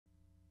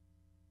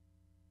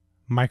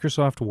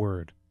Microsoft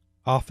Word,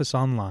 Office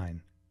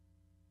Online,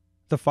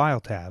 the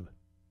File tab.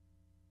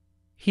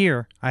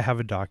 Here I have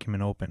a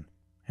document open,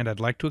 and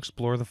I'd like to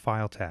explore the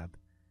File tab.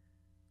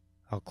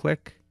 I'll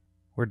click.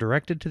 We're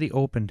directed to the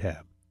Open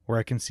tab, where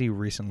I can see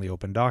recently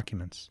opened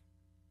documents.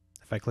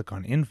 If I click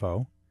on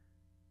Info,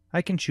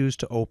 I can choose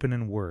to open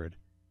in Word,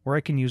 where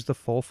I can use the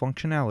full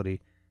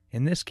functionality,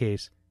 in this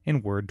case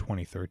in Word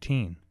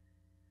 2013.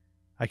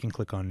 I can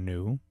click on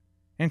New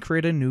and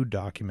create a new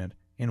document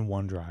in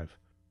OneDrive.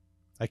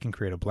 I can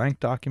create a blank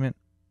document,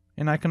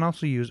 and I can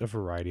also use a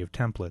variety of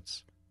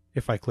templates.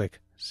 If I click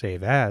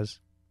Save As,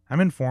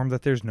 I'm informed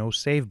that there's no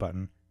Save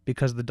button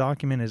because the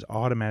document is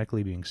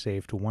automatically being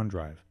saved to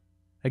OneDrive.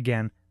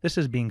 Again, this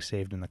is being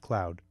saved in the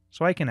cloud,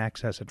 so I can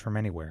access it from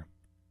anywhere.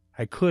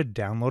 I could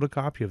download a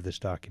copy of this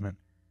document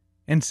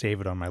and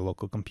save it on my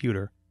local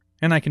computer,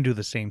 and I can do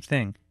the same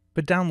thing,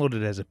 but download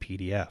it as a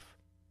PDF.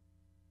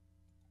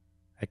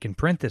 I can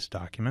print this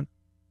document.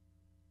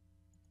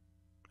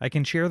 I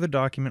can share the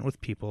document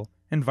with people,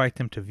 invite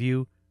them to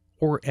view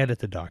or edit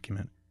the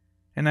document,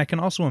 and I can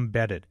also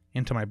embed it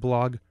into my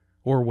blog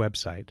or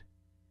website.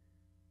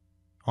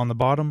 On the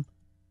bottom,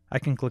 I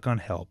can click on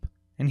Help,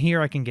 and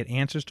here I can get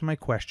answers to my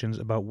questions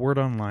about Word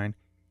Online,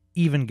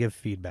 even give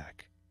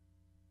feedback.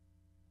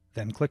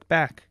 Then click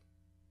Back,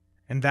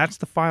 and that's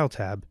the File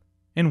tab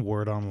in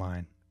Word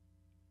Online.